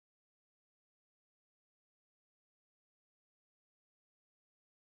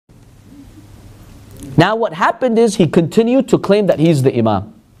Now what happened is he continued to claim that he's the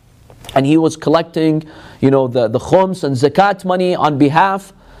Imam. And he was collecting, the khums and zakat money on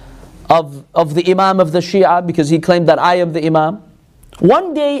behalf of the Imam of the Shia, because he claimed that I am the Imam.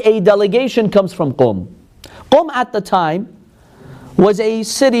 One day a delegation comes from Qum. Qum at the time was a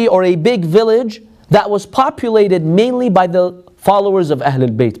city or a big village that was populated mainly by the followers of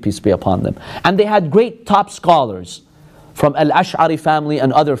Ahlulbayt, peace be upon them. And they had great top scholars from al-Askari family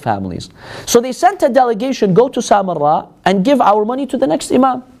and other families. So they sent a delegation, go to Samarra and give our money to the next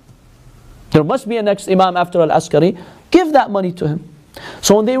Imam. There must be a next Imam after al-Askari. Give that money to him.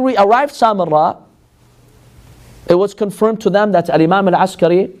 So when they arrived Samarra, it was confirmed to them that Al-Imam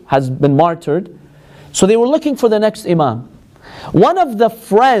al-Askari has been martyred. So they were looking for the next Imam. One of the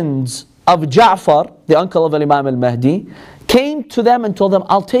friends of Jafar, the uncle of Imam al-Mahdi, came to them and told them,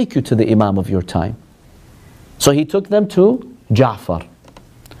 I'll take you to the Imam of your time. So he took them to Jafar.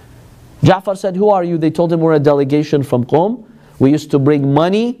 Jafar said, who are you? They told him, we're a delegation from Qum. We used to bring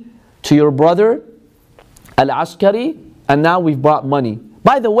money to your brother Al-Askari, and now we've brought money.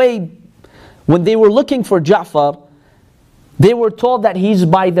 By the way, when they were looking for Jafar, they were told that he's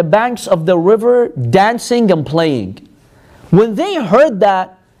by the banks of the river dancing and playing. When they heard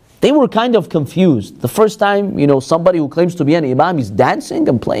that, they were kind of confused. The first time, somebody who claims to be an Imam is dancing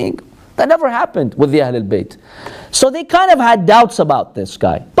and playing. That never happened with the Ahlulbayt. So they kind of had doubts about this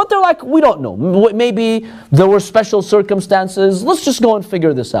guy. But they're like, we don't know. Maybe there were special circumstances. Let's just go and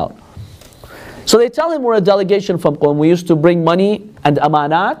figure this out. So they tell him, we're a delegation from Qum. We used to bring money and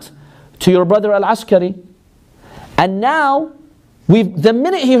amanat to your brother Al-Askari. And now, the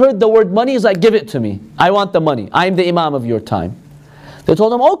minute he heard the word money, he's like, give it to me. I want the money. I'm the Imam of your time. They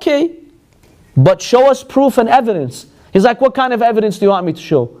told him, okay, but show us proof and evidence. He's like, what kind of evidence do you want me to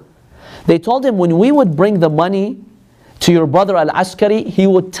show? They told him, when we would bring the money to your brother Al-Askari, he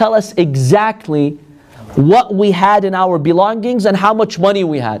would tell us exactly what we had in our belongings and how much money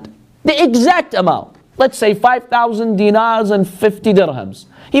we had. The exact amount. Let's say 5,000 dinars and 50 dirhams.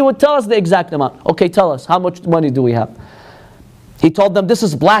 He would tell us the exact amount. Okay, tell us, how much money do we have? He told them, this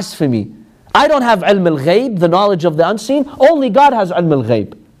is blasphemy. I don't have ilm al-ghayb, the knowledge of the unseen. Only God has ilm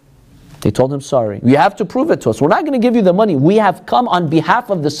al-ghayb. They told him, sorry, you have to prove it to us. We're not going to give you the money. We have come on behalf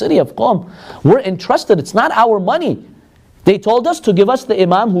of the city of Qum. We're entrusted. It's not our money. They told us to give us the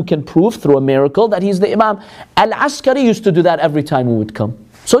Imam who can prove through a miracle that he's the Imam. Al-Askari used to do that every time we would come.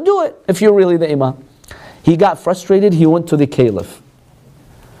 So do it if you're really the Imam. He got frustrated. He went to the Caliph.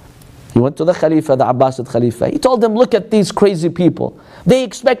 He went to the Khalifa, the Abbasid Khalifa. He told them, look at these crazy people. They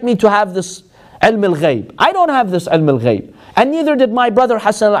expect me to have this ilm al-ghayb. I don't have this ilm al-ghayb. And neither did my brother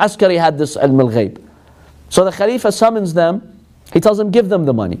Hassan al-Askari had this ilm al-ghayb. So the Khalifa summons them. He tells them, give them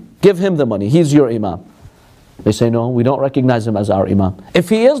the money. Give him the money. He's your Imam. They say, no, we don't recognize him as our Imam. If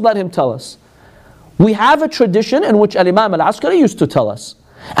he is, let him tell us. We have a tradition in which Al-Imam al-Askari used to tell us.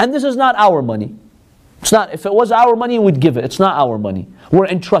 And this is not our money. It's not. If it was our money, we'd give it. It's not our money. We're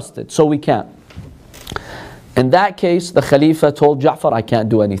entrusted, so we can't. In that case, the Khalifa told Jafar, I can't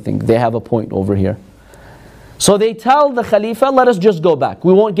do anything. They have a point over here. So they tell the Khalifa, let us just go back.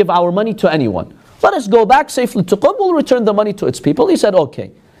 We won't give our money to anyone. Let us go back safely to Qum. We'll return the money to its people. He said,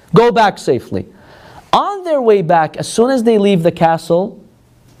 okay, go back safely. On their way back, as soon as they leave the castle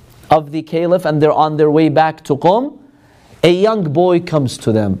of the Caliph and they're on their way back to Qum, a young boy comes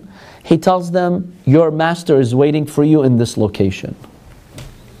to them. He tells them, your master is waiting for you in this location.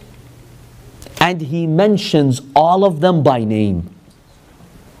 And he mentions all of them by name.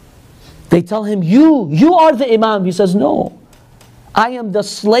 They tell him, you are the Imam. He says, no, I am the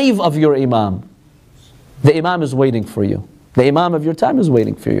slave of your Imam. The Imam is waiting for you. The Imam of your time is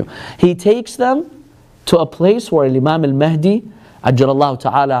waiting for you. He takes them to a place where Imam al-Mahdi, Ajjalallahu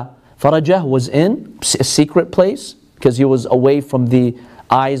ta'ala farajah, was in, a secret place, because he was away from the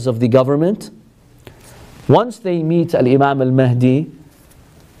eyes of the government. Once they meet Al-Imam al-Mahdi,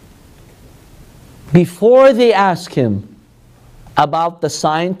 before they ask him about the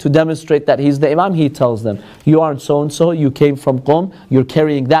sign to demonstrate that he's the Imam, he tells them, you aren't so-and-so, you came from Qum, you're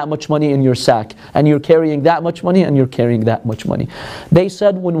carrying that much money in your sack, and you're carrying that much money, and you're carrying that much money. They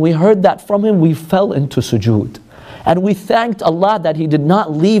said, when we heard that from him, we fell into sujood. And we thanked Allah that He did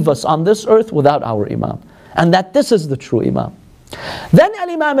not leave us on this earth without our Imam. And that this is the true Imam. Then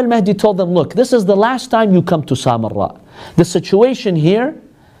Al-Imam al-Mahdi told them, look, this is the last time you come to Samarra. The situation here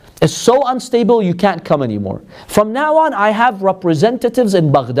is so unstable you can't come anymore. From now on, I have representatives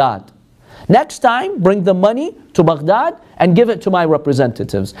in Baghdad. Next time, bring the money to Baghdad and give it to my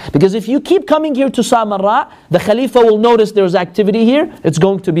representatives. Because if you keep coming here to Samarra, the Khalifa will notice there's activity here, it's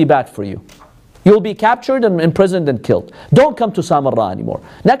going to be bad for you. You'll be captured and imprisoned and killed. Don't come to Samarra anymore.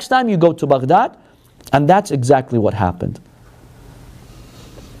 Next time you go to Baghdad, And that's exactly what happened.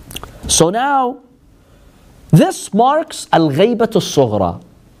 So now, this marks al-Ghaybat al-Sughra.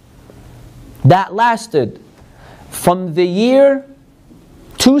 That lasted from the year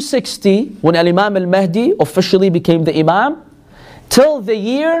 260, when Imam al-Mahdi officially became the Imam, till the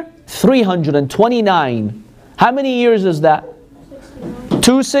year 329. How many years is that?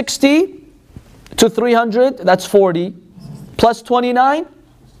 260 to 300, that's 40. Plus 29,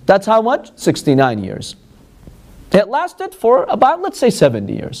 that's how much? 69 years. It lasted for about, let's say,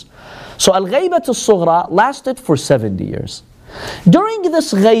 70 years. So Al-Ghaybat al-Sughra lasted for 70 years. During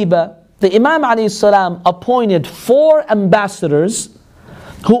this Ghayba, the Imam ﷺ appointed 4 ambassadors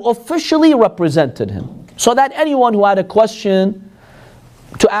who officially represented him. So that anyone who had a question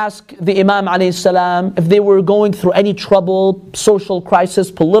to ask the Imam ﷺ, if they were going through any trouble, social crisis,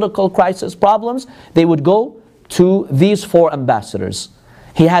 political crisis, problems, they would go to these 4 ambassadors.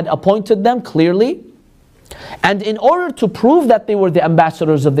 He had appointed them clearly. And in order to prove that they were the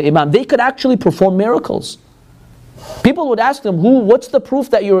ambassadors of the Imam, they could actually perform miracles. People would ask them, what's the proof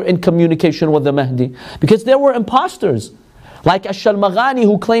that you're in communication with the Mahdi? Because there were imposters, like Ash-Shalmaghani,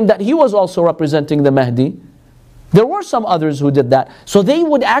 who claimed that he was also representing the Mahdi. There were some others who did that. So they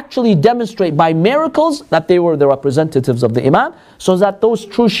would actually demonstrate by miracles that they were the representatives of the Imam, so that those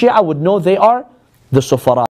true Shia would know they are the Sufara.